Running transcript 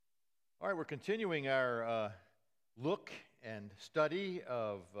All right, we're continuing our look and study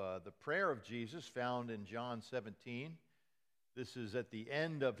of the prayer of Jesus found in John 17. This is at the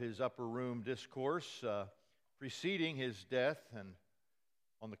end of his upper room discourse, preceding his death and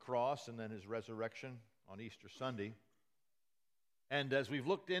on the cross and then his resurrection on Easter Sunday. And as we've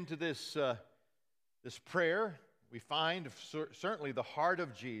looked into this prayer, we find certainly the heart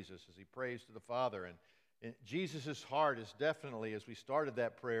of Jesus as he prays to the Father. And Jesus' heart is definitely, as we started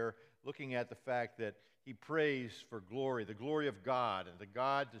that prayer, looking at the fact that he prays for glory, the glory of God, and the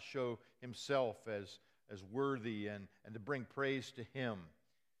God to show himself as worthy and to bring praise to him.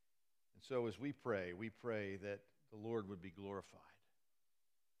 And so as we pray that the Lord would be glorified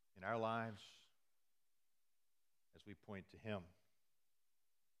in our lives as we point to him.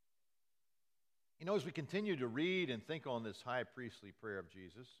 You know, as we continue to read and think on this high priestly prayer of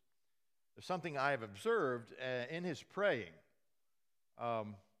Jesus, there's something I have observed in his praying,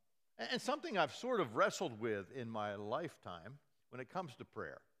 and something I've sort of wrestled with in my lifetime when it comes to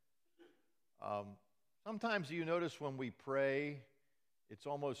prayer. Sometimes you notice when we pray, it's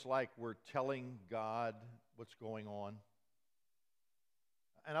almost like we're telling God what's going on.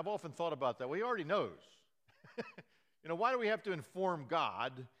 And I've often thought about that. Well, he already knows. Why do we have to inform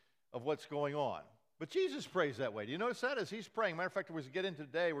God of what's going on? But Jesus prays that way. Do you notice that as he's praying? Matter of fact, as we get into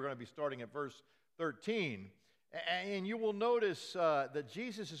today, we're going to be starting at verse 13. And you will notice that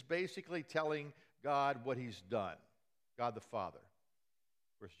Jesus is basically telling God what he's done, God the Father.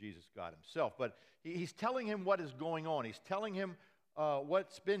 Of course, Jesus, God himself. But he's telling him what is going on. He's telling him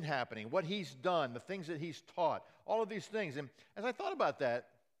what's been happening, what he's done, the things that he's taught, all of these things. And as I thought about that,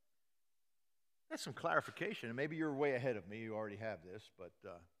 that's some clarification. And maybe you're way ahead of me. You already have this. But,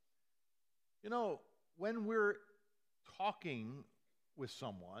 when we're talking with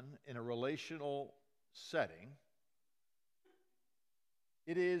someone in a relational setting,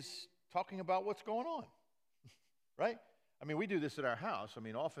 it is talking about what's going on, right? I mean, we do this at our house. I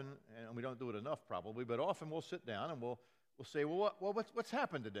mean, often, and we don't do it enough probably, but often we'll sit down and we'll say, well, what's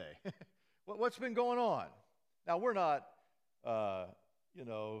happened today? What's been going on? Now, we're not,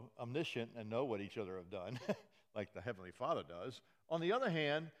 omniscient and know what each other have done like the Heavenly Father does. On the other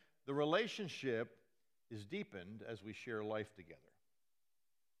hand, the relationship is deepened as we share life together.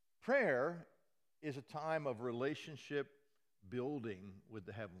 Prayer is a time of relationship building with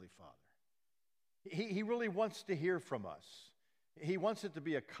the Heavenly Father. He really wants to hear from us. He wants it to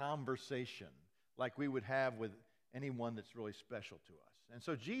be a conversation like we would have with anyone that's really special to us. And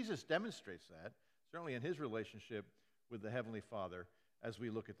so Jesus demonstrates that, certainly in his relationship with the Heavenly Father, as we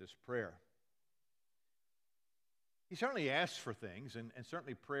look at this prayer. He certainly asks for things, and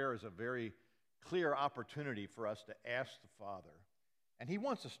certainly prayer is a very clear opportunity for us to ask the Father. And he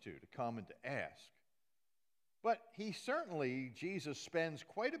wants us to come and to ask. But Jesus spends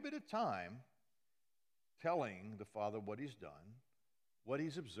quite a bit of time telling the Father what he's done, what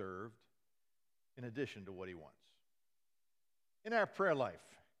he's observed, in addition to what he wants. In our prayer life,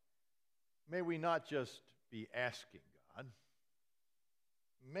 may we not just be asking God,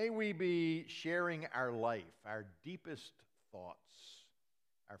 may we be sharing our life, our deepest thoughts,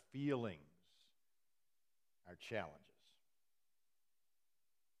 our feelings, our challenges.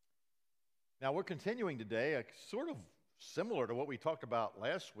 Now, we're continuing today, sort of similar to what we talked about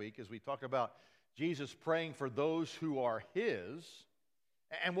last week, as we talked about Jesus praying for those who are his.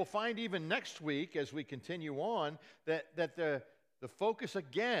 And we'll find even next week, as we continue on, that the focus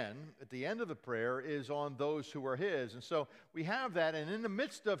again at the end of the prayer is on those who are his. And so we have that, and in the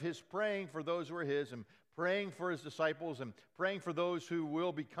midst of his praying for those who are his, and praying for his disciples, and praying for those who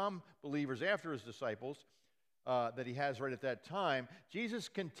will become believers after his disciples, that he has right at that time, Jesus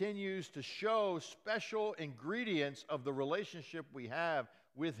continues to show special ingredients of the relationship we have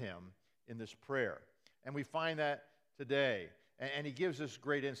with him in this prayer. And we find that today. And he gives us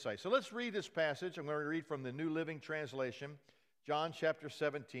great insight. So let's read this passage. I'm going to read from the New Living Translation, John chapter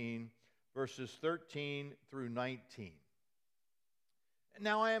 17, verses 13 through 19.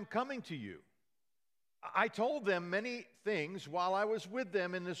 Now I am coming to you. I told them many things while I was with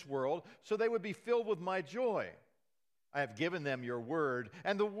them in this world, so they would be filled with my joy. I have given them your word,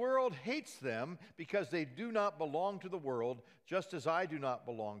 and the world hates them because they do not belong to the world, just as I do not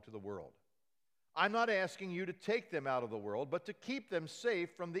belong to the world. I'm not asking you to take them out of the world, but to keep them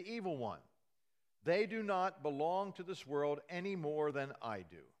safe from the evil one. They do not belong to this world any more than I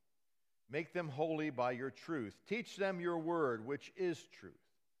do. Make them holy by your truth. Teach them your word, which is truth.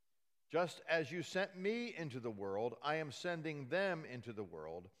 Just as you sent me into the world, I am sending them into the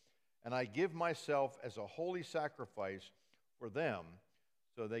world, and I give myself as a holy sacrifice for them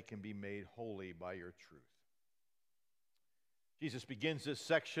so they can be made holy by your truth. Jesus begins this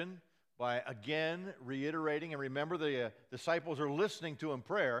section by again reiterating, and remember the disciples are listening to him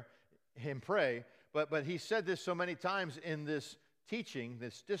pray, but he said this so many times in this teaching,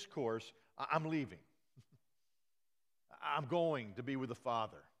 this discourse, I'm leaving. I'm going to be with the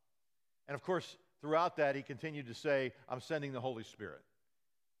Father. And of course, throughout that, he continued to say, I'm sending the Holy Spirit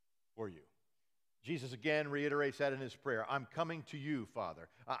for you. Jesus again reiterates that in his prayer. I'm coming to you, Father.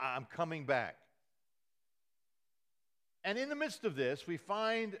 I'm coming back. And in the midst of this, we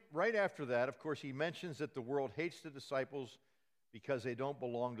find right after that, of course, he mentions that the world hates the disciples because they don't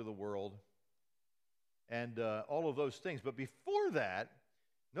belong to the world and all of those things. But before that,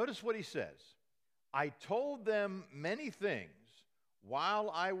 notice what he says. I told them many things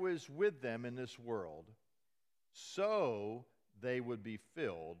while I was with them in this world, so they would be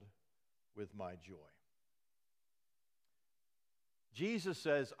filled with my joy. Jesus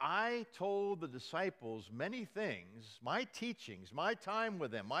says, I told the disciples many things, my teachings, my time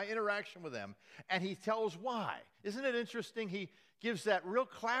with them, my interaction with them, and he tells why. Isn't it interesting? He gives that real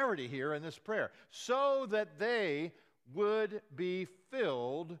clarity here in this prayer, so that they would be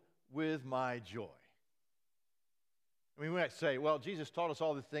filled with my joy. I mean, we might say, well, Jesus taught us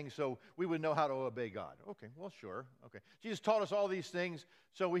all these things so we would know how to obey God. Okay, well, sure. Okay. Jesus taught us all these things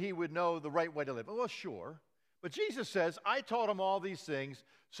so he would know the right way to live. Well, sure. But Jesus says, I taught them all these things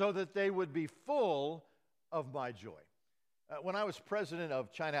so that they would be full of my joy. When I was president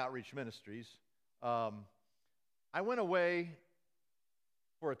of China Outreach Ministries, I went away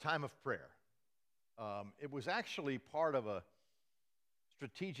for a time of prayer. It was actually part of a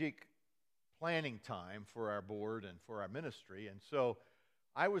strategic planning time for our board and for our ministry. And so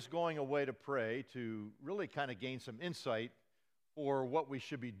I was going away to pray to really kind of gain some insight for what we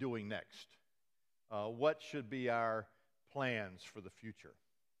should be doing next. What should be our plans for the future?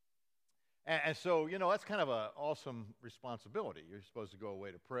 And so, you know, that's kind of an awesome responsibility. You're supposed to go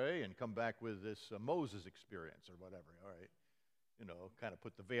away to pray and come back with this Moses experience or whatever, all right? You know, kind of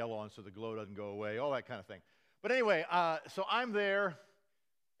put the veil on so the glow doesn't go away, all that kind of thing. But anyway, so I'm there,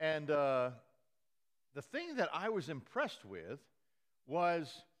 and the thing that I was impressed with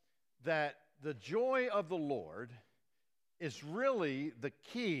was that the joy of the Lord is really the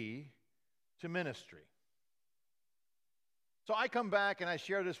key to ministry. So I come back and I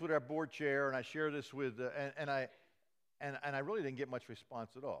share this with our board chair, and I share this with, and I really didn't get much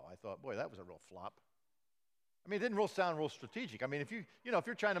response at all. I thought, boy, that was a real flop. I mean, it didn't sound real strategic. I mean, if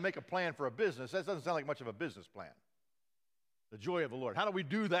you're trying to make a plan for a business, that doesn't sound like much of a business plan. The joy of the Lord. How do we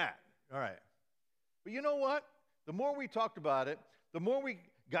do that? All right. But you know what? The more we talked about it, the more we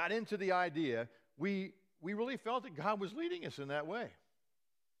got into the idea, we really felt that God was leading us in that way.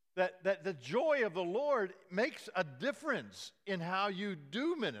 That the joy of the Lord makes a difference in how you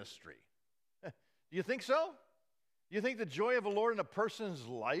do ministry. Do you think so? Do you think the joy of the Lord in a person's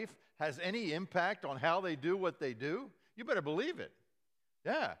life has any impact on how they do what they do? You better believe it.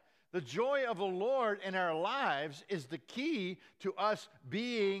 Yeah. The joy of the Lord in our lives is the key to us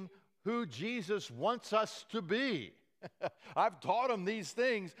being who Jesus wants us to be. I've taught them these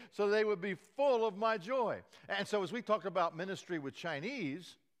things so they would be full of my joy. And so as we talk about ministry with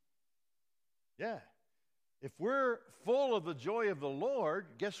Chinese, yeah, if we're full of the joy of the Lord,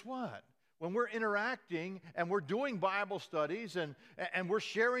 guess what? When we're interacting and we're doing Bible studies and we're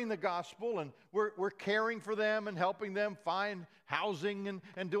sharing the gospel and we're caring for them and helping them find housing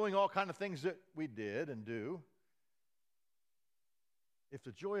and doing all kinds of things that we did and do, if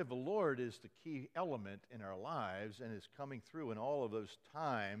the joy of the Lord is the key element in our lives and is coming through in all of those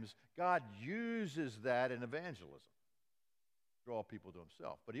times, God uses that in evangelism to draw people to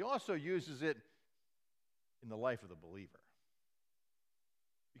himself. But he also uses it in the life of the believer.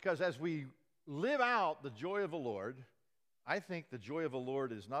 Because as we live out the joy of the Lord, I think the joy of the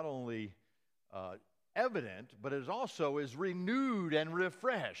Lord is not only evident, but it also is renewed and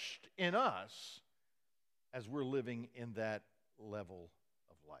refreshed in us as we're living in that level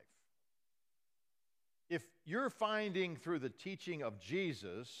of life. If you're finding through the teaching of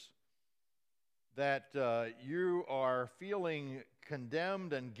Jesus that you are feeling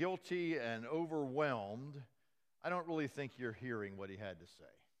condemned and guilty and overwhelmed, I don't really think you're hearing what he had to say.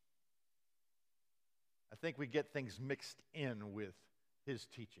 I think we get things mixed in with his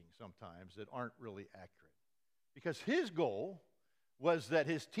teaching sometimes that aren't really accurate. Because his goal was that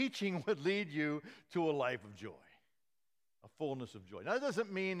his teaching would lead you to a life of joy, a fullness of joy. Now, that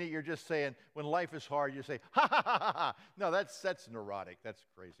doesn't mean that you're just saying when life is hard, you say, ha, ha, ha, ha, ha. No, that's neurotic. That's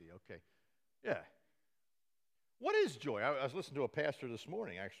crazy. Okay. Yeah. What is joy? I was listening to a pastor this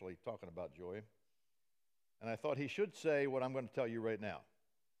morning actually talking about joy, and I thought he should say what I'm going to tell you right now.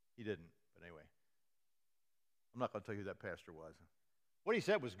 He didn't, but anyway. I'm not going to tell you who that pastor was. What he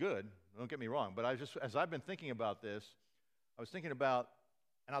said was good, don't get me wrong, but as I've been thinking about this, I was thinking about,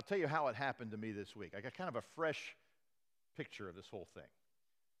 and I'll tell you how it happened to me this week. I got kind of a fresh picture of this whole thing.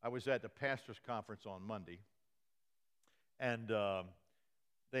 I was at the pastor's conference on Monday, and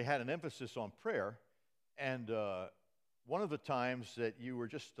they had an emphasis on prayer, and one of the times that you were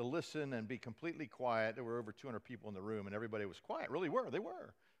just to listen and be completely quiet, there were over 200 people in the room, and everybody was quiet. Really were. They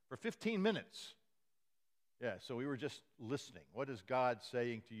were. For 15 minutes. Yeah, so we were just listening. What is God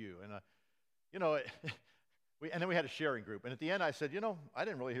saying to you? And, and then we had a sharing group. And at the end, I said, I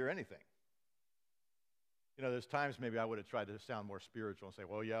didn't really hear anything. There's times maybe I would have tried to sound more spiritual and say,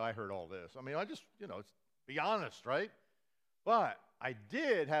 well, yeah, I heard all this. I mean, I just, be honest, right? But I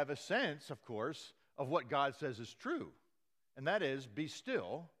did have a sense, of course, of what God says is true. And that is, be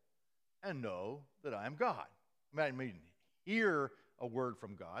still and know that I am God. I mean, hear a word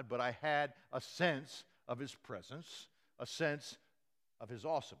from God, but I had a sense of his presence, a sense of his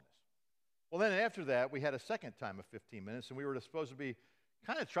awesomeness. Well, then after that, we had a second time of 15 minutes, and we were supposed to be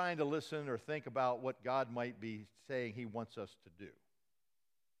kind of trying to listen or think about what God might be saying he wants us to do.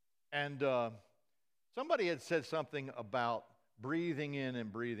 And somebody had said something about breathing in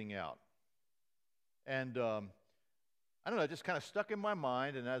and breathing out. And I don't know, it just kind of stuck in my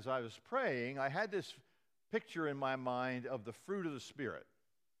mind, and as I was praying, I had this picture in my mind of the fruit of the Spirit,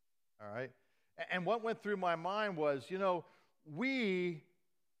 all right? And what went through my mind was, if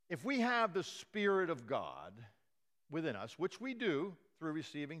we have the Spirit of God within us, which we do through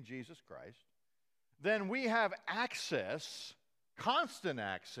receiving Jesus Christ, then we have access, constant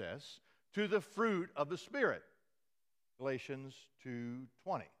access, to the fruit of the Spirit. Galatians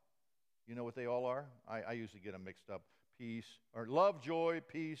 2:20. You know what they all are? I usually get them mixed up. Peace, or love, joy,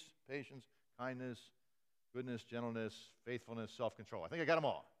 peace, patience, kindness, goodness, gentleness, faithfulness, self-control. I think I got them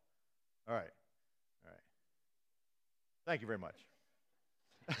all. All right. Thank you very much.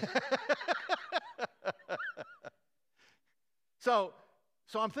 So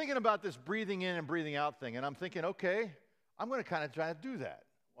I'm thinking about this breathing in and breathing out thing, and I'm thinking, okay, I'm going to kind of try to do that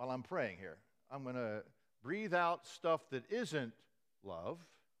while I'm praying here. I'm going to breathe out stuff that isn't love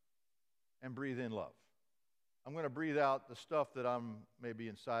and breathe in love. I'm going to breathe out the stuff that I'm maybe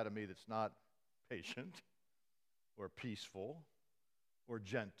inside of me that's not patient or peaceful or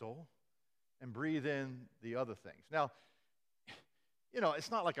gentle, and breathe in the other things. Now,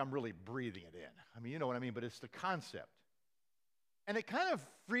 it's not like I'm really breathing it in. I mean, you know what I mean, but it's the concept. And it kind of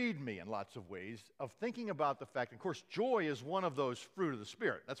freed me in lots of ways of thinking about the fact, of course, joy is one of those fruit of the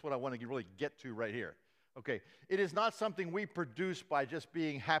Spirit. That's what I want to really get to right here. Okay, it is not something we produce by just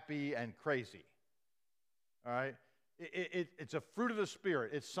being happy and crazy. All right? It's a fruit of the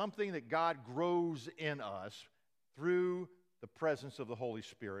Spirit. It's something that God grows in us through the presence of the Holy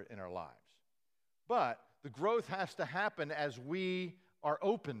Spirit in our lives. But the growth has to happen as we are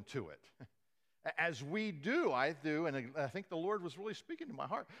open to it. As we do, and I think the Lord was really speaking to my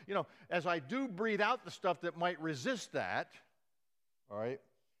heart. As I do breathe out the stuff that might resist that, all right,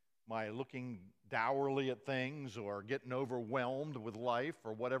 my looking dourly at things or getting overwhelmed with life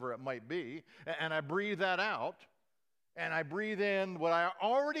or whatever it might be, and I breathe that out, and I breathe in what I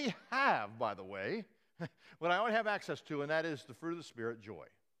already have, by the way, what I already have access to, and that is the fruit of the Spirit, joy.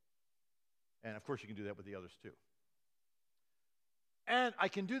 And, of course, you can do that with the others, too. And I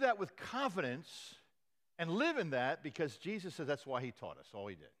can do that with confidence and live in that because Jesus says that's why he taught us, all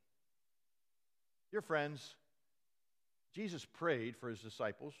he did. Dear friends, Jesus prayed for his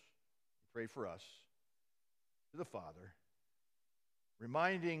disciples. He prayed for us to the Father,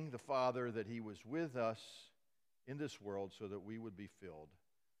 reminding the Father that he was with us in this world so that we would be filled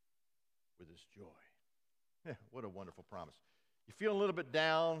with his joy. What a wonderful promise. You feel a little bit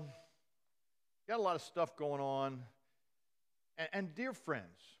down, got a lot of stuff going on. And dear friends,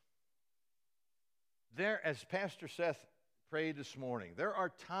 as Pastor Seth prayed this morning, there are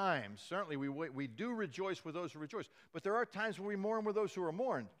times, certainly we do rejoice with those who rejoice, but there are times when we mourn with those who are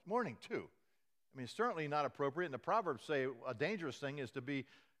mourning too. I mean, it's certainly not appropriate, and the Proverbs say a dangerous thing is to be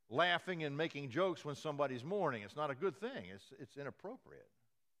laughing and making jokes when somebody's mourning. It's not a good thing. It's inappropriate.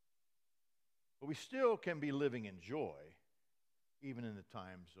 But we still can be living in joy even in the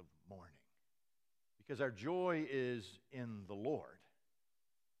times of mourning. Because our joy is in the Lord.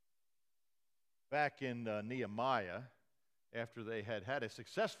 Back in Nehemiah, after they had a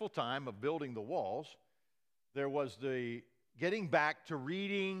successful time of building the walls, there was the getting back to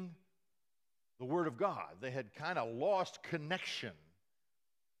reading the Word of God. They had kind of lost connection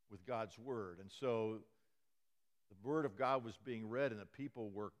with God's Word. And so the Word of God was being read and the people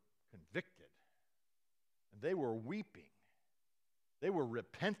were convicted. And they were weeping. They were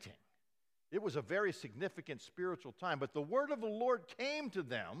repenting. It was a very significant spiritual time. But the word of the Lord came to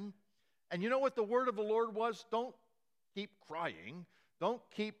them. And you know what the word of the Lord was? Don't keep crying. Don't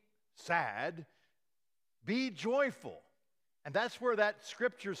keep sad. Be joyful. And that's where that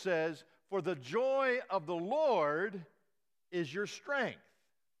scripture says, for the joy of the Lord is your strength.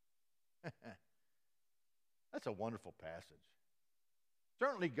 That's a wonderful passage.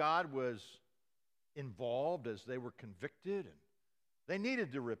 Certainly God was involved as they were convicted, and they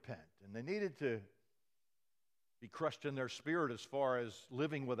needed to repent, and they needed to be crushed in their spirit as far as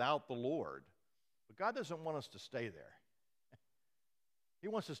living without the Lord. But God doesn't want us to stay there. He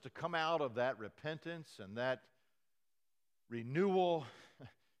wants us to come out of that repentance and that renewal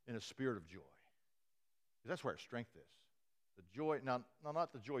in a spirit of joy. Because that's where our strength is. The joy, now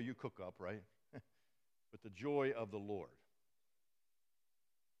not the joy you cook up, right? But the joy of the Lord.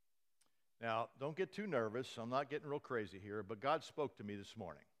 Now, don't get too nervous. I'm not getting real crazy here, but God spoke to me this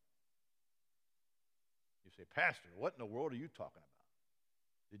morning. You say, Pastor, what in the world are you talking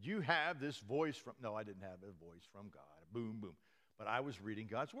about? Did you have this voice from... No, I didn't have a voice from God. Boom, boom. But I was reading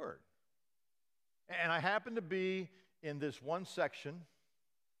God's Word. And I happened to be in this one section,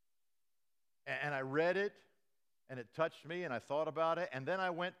 and I read it, and it touched me, and I thought about it. And then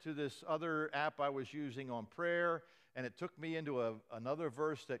I went to this other app I was using on prayer, and it took me into another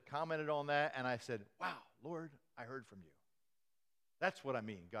verse that commented on that, and I said, wow, Lord, I heard from you. That's what I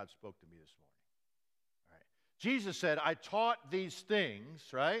mean, God spoke to me this morning. All right. Jesus said, I taught these things,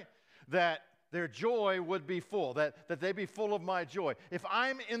 right, that their joy would be full, that they be full of my joy. If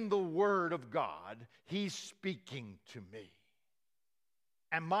I'm in the Word of God, He's speaking to me.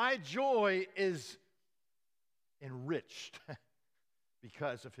 And my joy is enriched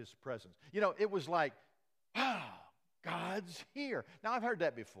because of His presence. You know, it was like, wow, God's here. Now, I've heard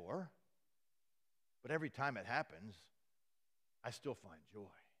that before, but every time it happens, I still find joy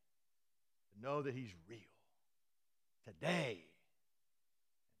to know that He's real today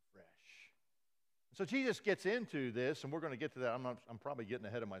and fresh. So Jesus gets into this, and we're going to get to that. I'm probably getting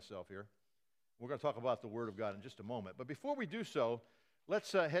ahead of myself here. We're going to talk about the Word of God in just a moment. But before we do so,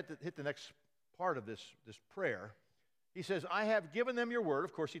 let's hit the next part of this prayer. He says, I have given them your word.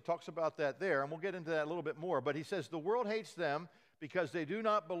 Of course, he talks about that there, and we'll get into that a little bit more. But he says, the world hates them because they do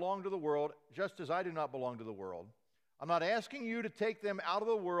not belong to the world, just as I do not belong to the world. I'm not asking you to take them out of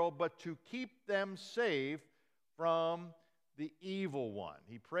the world, but to keep them safe from the evil one.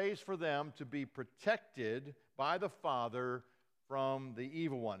 He prays for them to be protected by the Father from the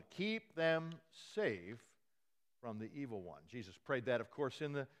evil one. Keep them safe from the evil one. Jesus prayed that, of course,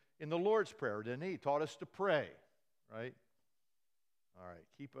 in the Lord's Prayer, didn't he? He taught us to pray, right? All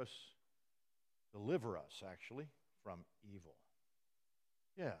right, deliver us, actually, from evil.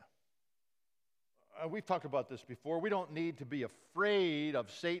 Yeah. We've talked about this before. We don't need to be afraid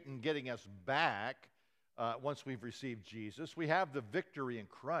of Satan getting us back once we've received Jesus. We have the victory in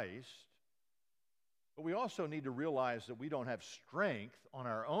Christ. But we also need to realize that we don't have strength on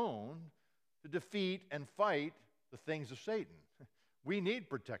our own to defeat and fight the things of Satan. We need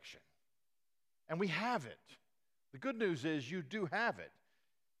protection. And we have it. The good news is you do have it.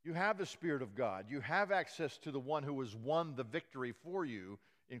 You have the Spirit of God. You have access to the one who has won the victory for you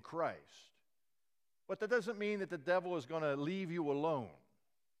in Christ. But that doesn't mean that the devil is going to leave you alone.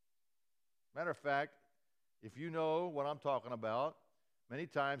 Matter of fact, if you know what I'm talking about, many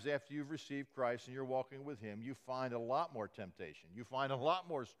times after you've received Christ and you're walking with Him, you find a lot more temptation. You find a lot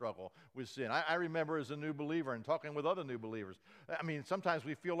more struggle with sin. I remember as a new believer and talking with other new believers, I mean, sometimes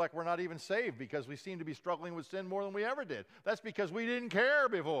we feel like we're not even saved because we seem to be struggling with sin more than we ever did. That's because we didn't care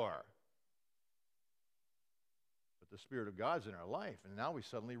before. But the Spirit of God's in our life, and now we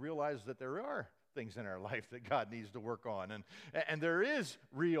suddenly realize that there are things in our life that God needs to work on. And there is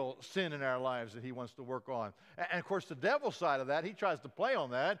real sin in our lives that He wants to work on. And of course, the devil's side of that, he tries to play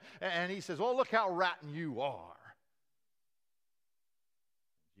on that. And he says, oh, look how rotten you are.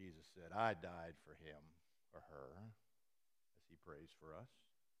 Jesus said, I died for him or her as He prays for us.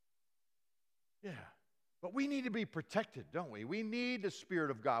 Yeah. But we need to be protected, don't we? We need the Spirit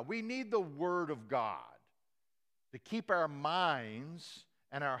of God. We need the Word of God to keep our minds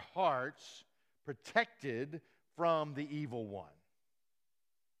and our hearts protected from the evil one.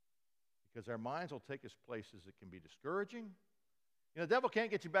 Because our minds will take us places that can be discouraging. You know, the devil can't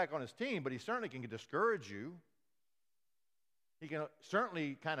get you back on his team, but he certainly can discourage you. He can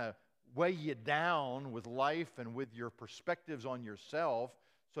certainly kind of weigh you down with life and with your perspectives on yourself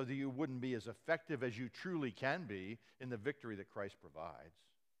so that you wouldn't be as effective as you truly can be in the victory that Christ provides.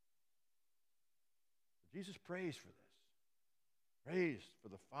 But Jesus prays for this. Prays for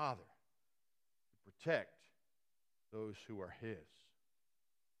the Father protect those who are His.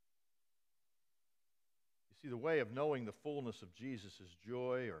 See, the way of knowing the fullness of Jesus'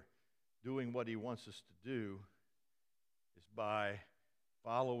 joy or doing what he wants us to do is by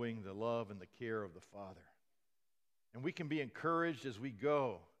following the love and the care of the Father. And we can be encouraged as we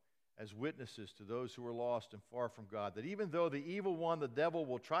go as witnesses to those who are lost and far from God, that even though the evil one, the devil,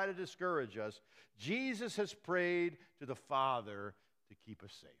 will try to discourage us, Jesus has prayed to the Father to keep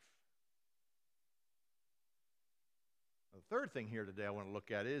us safe. The third thing here today I want to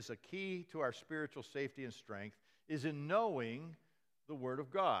look at is a key to our spiritual safety and strength is in knowing the Word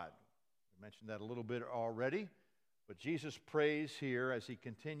of God. I mentioned that a little bit already, but Jesus prays here as he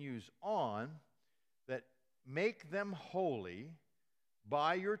continues on that make them holy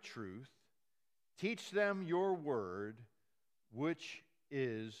by your truth, teach them your word, which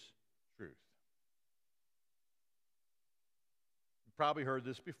is truth. You've probably heard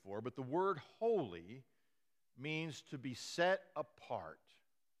this before, but the word holy means to be set apart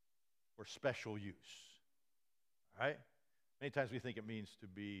for special use. All right? Many times we think it means to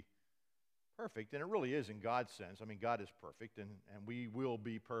be perfect, and it really is in God's sense. I mean, God is perfect, and we will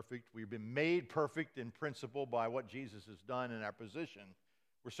be perfect. We've been made perfect in principle by what Jesus has done in our position.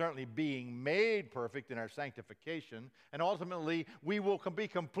 We're certainly being made perfect in our sanctification, and ultimately we will be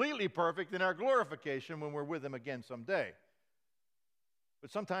completely perfect in our glorification when we're with him again someday.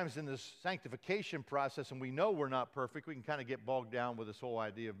 But sometimes in this sanctification process, and we know we're not perfect, we can kind of get bogged down with this whole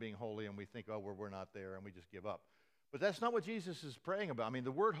idea of being holy, and we think, oh, we're not there, and we just give up. But that's not what Jesus is praying about. I mean,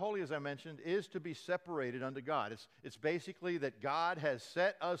 the word holy, as I mentioned, is to be separated unto God. It's basically that God has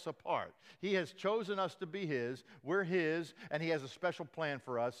set us apart. He has chosen us to be his. We're his, and he has a special plan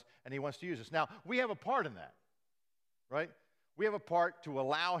for us, and he wants to use us. Now, we have a part in that, right? We have a part to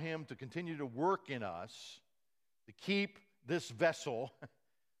allow him to continue to work in us, to keep this vessel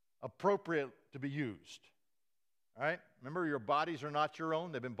appropriate to be used. All right? Remember, your bodies are not your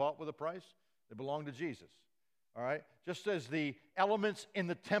own. They've been bought with a price. They belong to Jesus. All right? Just as the elements in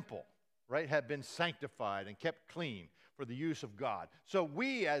the temple, right, have been sanctified and kept clean for the use of God. So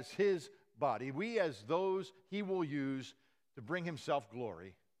we as his body, we as those he will use to bring himself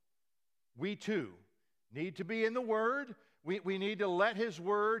glory, we too need to be in the Word. We need to let his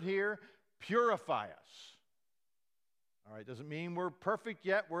Word here purify us. All right? Doesn't mean we're perfect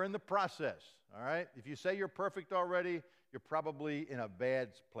yet. We're in the process. All right? If you say you're perfect already, you're probably in a bad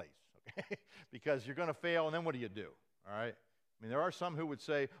place. Okay? Because you're going to fail, and then what do you do? All right? I mean, there are some who would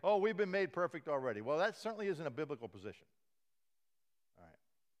say, oh, we've been made perfect already. Well, that certainly isn't a biblical position. All right?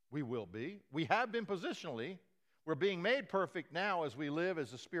 We will be. We have been positionally. We're being made perfect now as we live,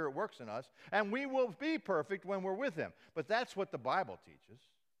 as the Spirit works in us, and we will be perfect when we're with him. But that's what the Bible teaches.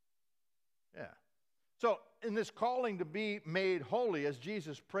 Yeah. So in this calling to be made holy, as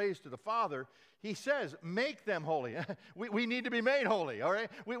Jesus prays to the Father, he says, make them holy. we need to be made holy, all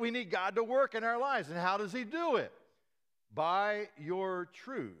right? We need God to work in our lives. And how does he do it? By your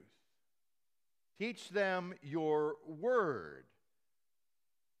truth. Teach them your word,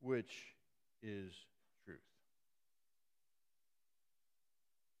 which is truth.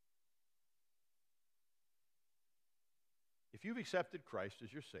 If you've accepted Christ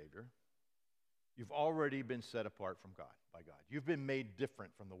as your Savior, you've already been set apart from God, by God. You've been made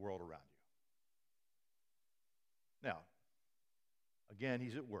different from the world around you. Now, again,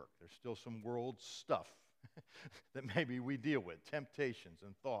 he's at work. There's still some world stuff that maybe we deal with, temptations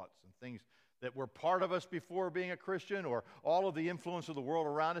and thoughts and things that were part of us before being a Christian, or all of the influence of the world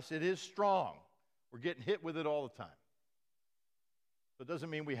around us. It is strong. We're getting hit with it all the time. So it doesn't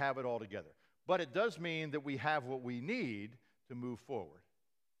mean we have it all together. But it does mean that we have what we need to move forward.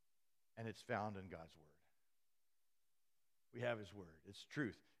 And it's found in God's Word. We have his Word. It's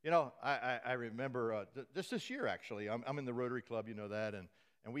truth. You know, I remember just this year, actually, I'm in the Rotary Club, you know that, and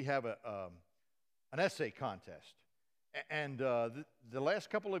we have an essay contest. And the last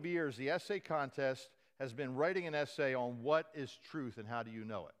couple of years, the essay contest has been writing an essay on what is truth and how do you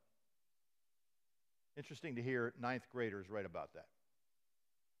know it. Interesting to hear ninth graders write about that.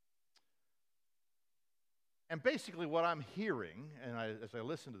 And basically what I'm hearing, and as I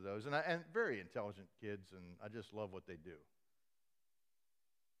listen to those, and very intelligent kids, and I just love what they do.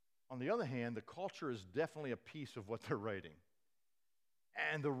 On the other hand, the culture is definitely a piece of what they're writing.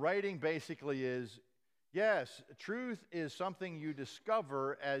 And the writing basically is, yes, truth is something you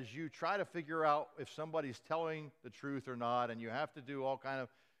discover as you try to figure out if somebody's telling the truth or not, and you have to do all kind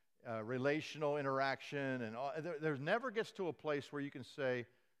of relational interaction, and all, there never gets to a place where you can say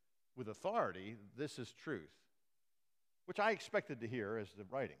with authority, this is truth, which I expected to hear as the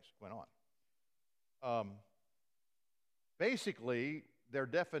writings went on. Basically, their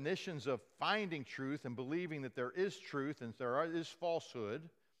definitions of finding truth and believing that there is truth and there is falsehood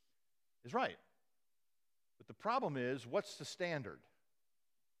is right. But the problem is, what's the standard?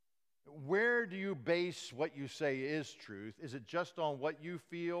 Where do you base what you say is truth? Is it just on what you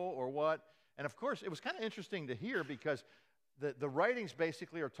feel or what? And of course, it was kind of interesting to hear because the writings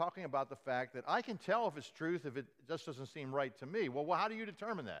basically are talking about the fact that I can tell if it's truth if it just doesn't seem right to me. Well, how do you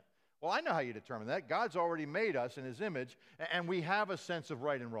determine that? Well, I know how you determine that. God's already made us in his image, and we have a sense of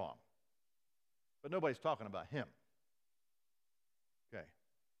right and wrong. But nobody's talking about him. Okay.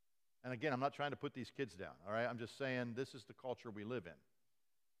 And again, I'm not trying to put these kids down, all right? I'm just saying this is the culture we live in.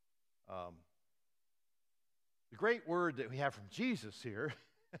 The great word that we have from Jesus here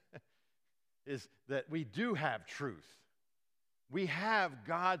is that we do have truth. We have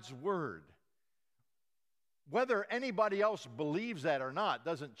God's word. Whether anybody else believes that or not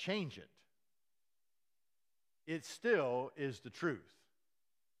doesn't change it. It still is the truth.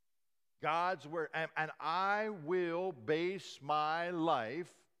 God's word. And I will base my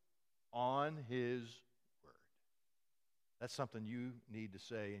life on his word. That's something you need to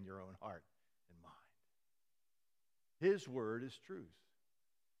say in your own heart and mind. His word is truth.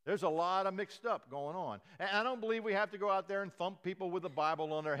 There's a lot of mixed up going on. And I don't believe we have to go out there and thump people with the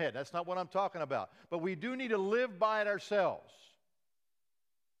Bible on their head. That's not what I'm talking about. But we do need to live by it ourselves.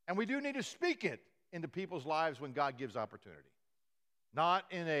 And we do need to speak it into people's lives when God gives opportunity. Not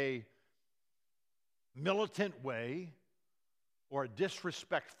in a militant way or a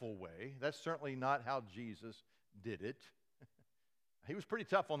disrespectful way. That's certainly not how Jesus did it. He was pretty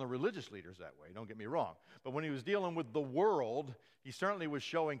tough on the religious leaders that way, don't get me wrong. But when he was dealing with the world, he certainly was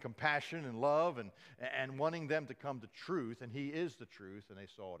showing compassion and love and wanting them to come to truth, and he is the truth, and they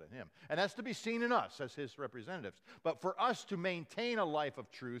saw it in him. And that's to be seen in us as his representatives. But for us to maintain a life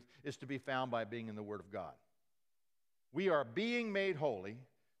of truth is to be found by being in the Word of God. We are being made holy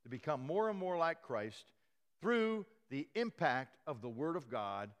to become more and more like Christ through the impact of the Word of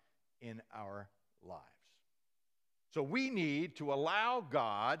God in our lives. So we need to allow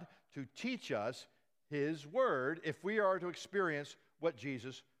God to teach us his word if we are to experience what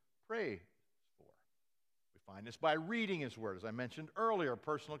Jesus prayed for. We find this by reading his word, as I mentioned earlier,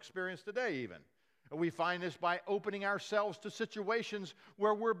 personal experience today even. And we find this by opening ourselves to situations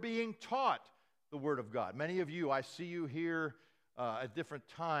where we're being taught the word of God. Many of you, I see you here at different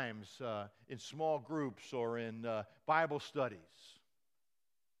times in small groups or in Bible studies,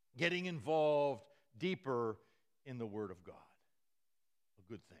 getting involved deeper in the Word of God.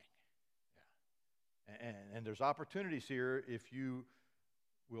 A good thing. Yeah. And there's opportunities here if you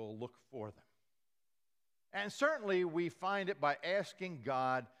will look for them. And certainly we find it by asking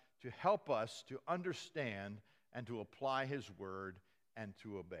God to help us to understand and to apply his Word and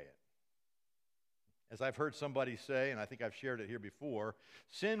to obey it. As I've heard somebody say, and I think I've shared it here before,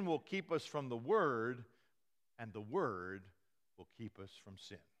 sin will keep us from the Word, and the Word will keep us from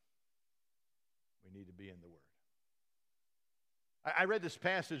sin. We need to be in the Word. I read this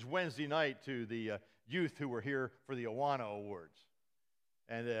passage Wednesday night to the youth who were here for the Awana Awards.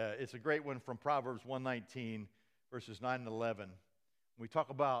 And it's a great one from Proverbs 119, verses 9 and 11. When we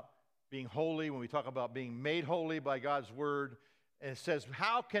talk about being holy, when we talk about being made holy by God's word, and it says,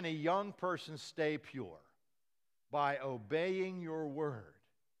 how can a young person stay pure? By obeying your word.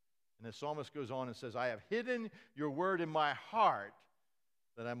 And the psalmist goes on and says, I have hidden your word in my heart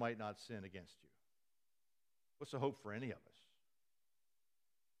that I might not sin against you. What's the hope for any of us?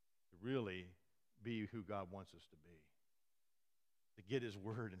 To really be who God wants us to be. To get his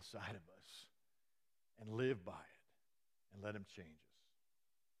word inside of us and live by it and let him change us.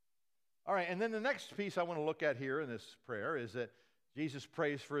 All right, and then the next piece I want to look at here in this prayer is that Jesus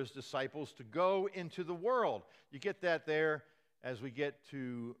prays for his disciples to go into the world. You get that there as we get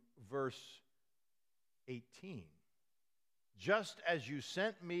to verse 18. Just as you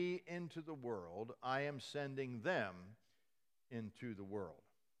sent me into the world, I am sending them into the world.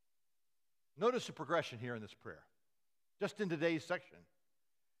 Notice the progression here in this prayer. Just in today's section,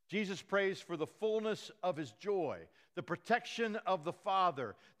 Jesus prays for the fullness of his joy, the protection of the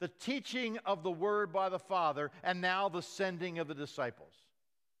Father, the teaching of the Word by the Father, and now the sending of the disciples.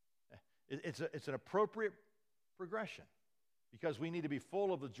 It's an appropriate progression because we need to be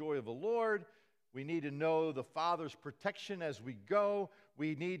full of the joy of the Lord. We need to know the Father's protection as we go.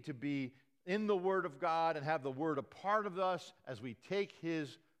 We need to be in the Word of God and have the Word a part of us as we take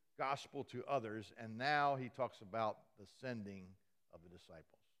his gospel to others. And now he talks about the sending of the disciples.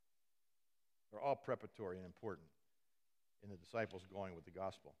 They're all preparatory and important in the disciples going with the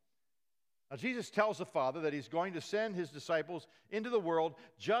gospel. Now, Jesus tells the Father that he's going to send his disciples into the world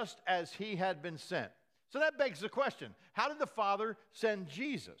just as he had been sent. So that begs the question, how did the Father send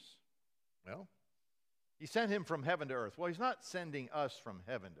Jesus? Well, he sent him from heaven to earth. Well, he's not sending us from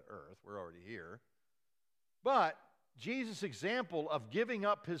heaven to earth. We're already here. But Jesus' example of giving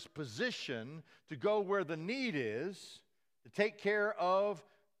up his position to go where the need is, to take care of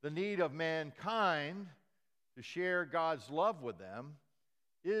the need of mankind, to share God's love with them,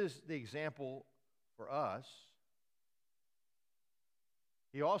 is the example for us.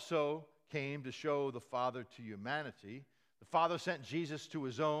 He also came to show the Father to humanity. The Father sent Jesus to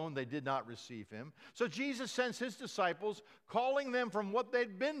his own. They did not receive him. So Jesus sends his disciples, calling them from what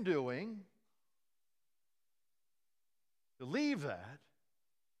they'd been doing, to leave that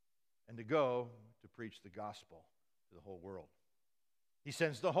and to go to preach the gospel to the whole world. He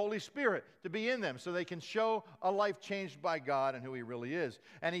sends the Holy Spirit to be in them so they can show a life changed by God and who he really is.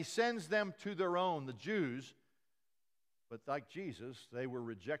 And he sends them to their own, the Jews. But like Jesus, they were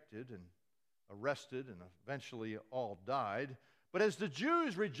rejected and arrested and eventually all died. But as the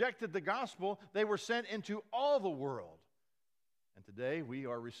Jews rejected the gospel, they were sent into all the world. And today we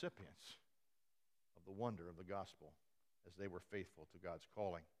are recipients of the wonder of the gospel as they were faithful to God's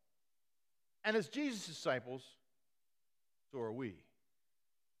calling. And as Jesus' disciples, so are we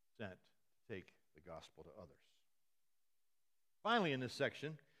sent to take the gospel to others. Finally, in this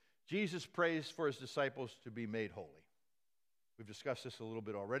section, Jesus prays for his disciples to be made holy. We've discussed this a little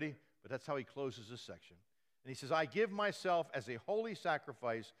bit already, but that's how he closes this section. And he says, I give myself as a holy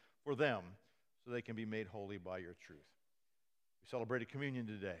sacrifice for them so they can be made holy by your truth. We celebrated communion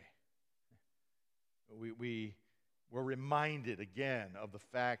today. We're reminded again of the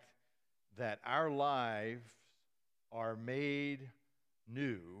fact that our lives are made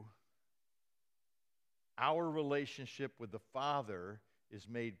new. Our relationship with the Father is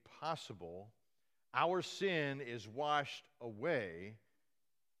made possible. Our sin is washed away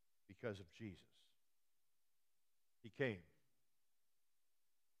because of Jesus. He came.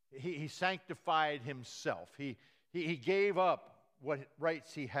 He sanctified himself. He gave up what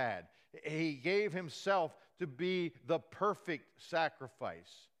rights he had. He gave himself to be the perfect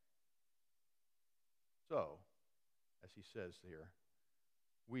sacrifice. So, as he says here,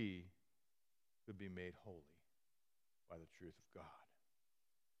 we could be made holy by the truth of God.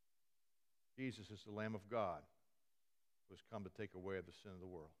 Jesus is the Lamb of God who has come to take away the sin of the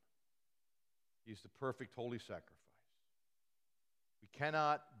world. He's the perfect holy sacrifice. We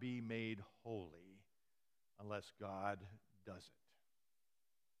cannot be made holy unless God does it.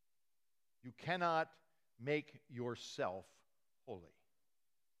 You cannot make yourself holy.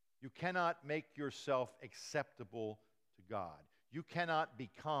 You cannot make yourself acceptable to God. You cannot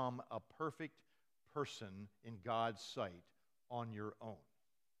become a perfect person in God's sight on your own.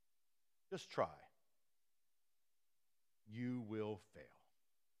 Just try. You will fail.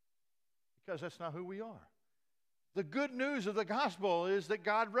 Because that's not who we are. The good news of the gospel is that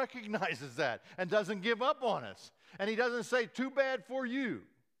God recognizes that and doesn't give up on us. And he doesn't say, too bad for you.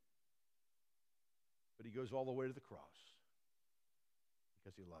 But he goes all the way to the cross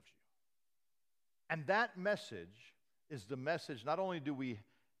because he loves you. And that message is the message not only do we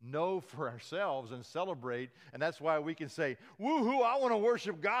know for ourselves and celebrate, and that's why we can say, woo-hoo, I want to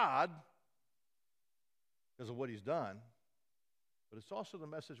worship God because of what he's done, but it's also the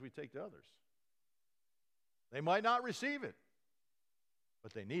message we take to others. They might not receive it,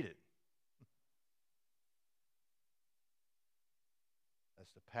 but they need it.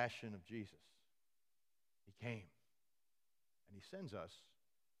 That's the passion of Jesus. He came, and he sends us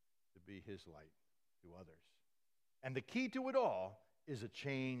to be his light to others. And the key to it all is a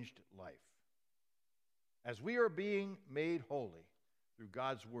changed life. As we are being made holy through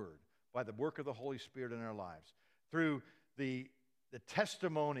God's word, by the work of the Holy Spirit in our lives, through the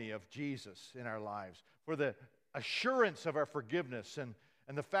testimony of Jesus in our lives, for the assurance of our forgiveness and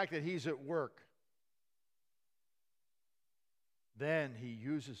the fact that he's at work, then he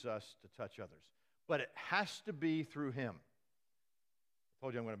uses us to touch others. But it has to be through him. I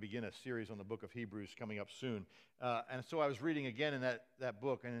told you I'm going to begin a series on the book of Hebrews coming up soon. And so I was reading again in that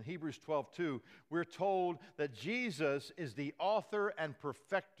book. And in Hebrews 12:2, we're told that Jesus is the author and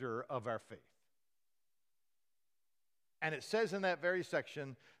perfecter of our faith. And it says in that very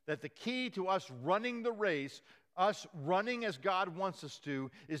section that the key to us running the race, us running as God wants us to,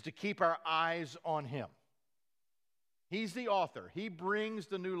 is to keep our eyes on him. He's the author. He brings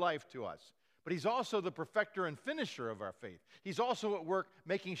the new life to us. But he's also the perfecter and finisher of our faith. He's also at work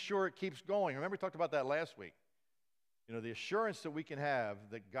making sure it keeps going. Remember, we talked about that last week. You know, the assurance that we can have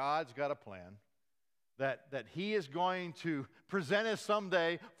that God's got a plan, that he is going to present us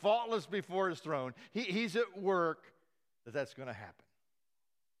someday faultless before his throne. He's at work, that's going to happen.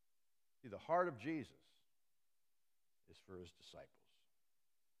 See, the heart of Jesus is for his disciples.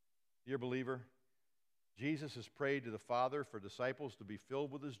 Dear believer, Jesus has prayed to the Father for disciples to be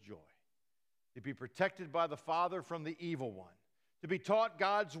filled with his joy. to be protected by the Father from the evil one, to be taught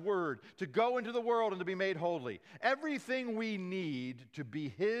God's word, to go into the world and to be made holy. Everything we need to be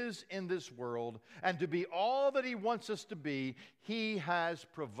His in this world and to be all that He wants us to be, He has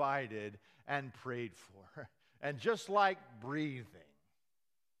provided and prayed for. And just like breathing,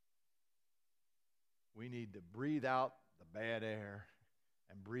 we need to breathe out the bad air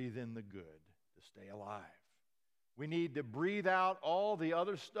and breathe in the good to stay alive. We need to breathe out all the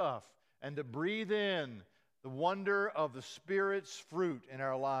other stuff and to breathe in the wonder of the Spirit's fruit in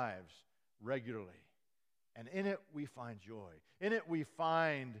our lives regularly. And in it we find joy. In it we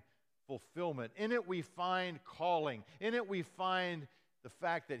find fulfillment. In it we find calling. In it we find the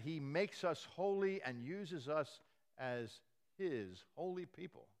fact that He makes us holy and uses us as His holy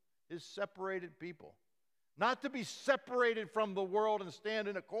people, His separated people. Not to be separated from the world and stand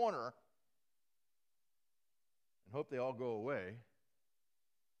in a corner and hope they all go away.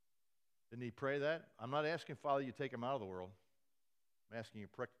 Didn't He pray that? I'm not asking, Father, you take them out of the world. I'm asking you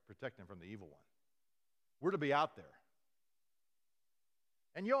protect them from the evil one. We're to be out there.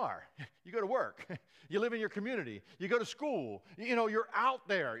 And you are. You go to work. You live in your community. You go to school. You know, you're out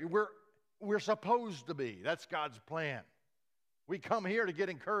there. We're supposed to be. That's God's plan. We come here to get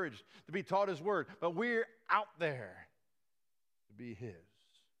encouraged, to be taught His word, but we're out there to be His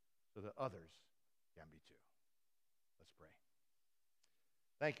so that others can be too. Let's pray.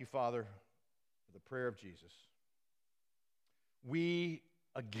 Thank you, Father, for the prayer of Jesus. We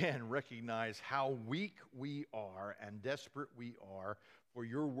again recognize how weak we are and desperate we are for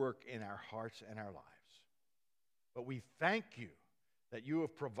your work in our hearts and our lives. But we thank you that you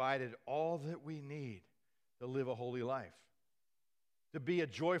have provided all that we need to live a holy life, to be a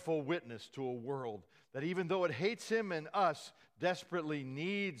joyful witness to a world that, even though it hates Him and us, desperately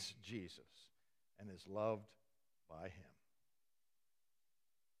needs Jesus and is loved by Him.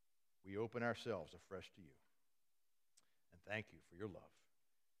 We open ourselves afresh to you and thank you for your love.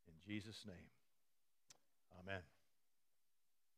 In Jesus' name, amen.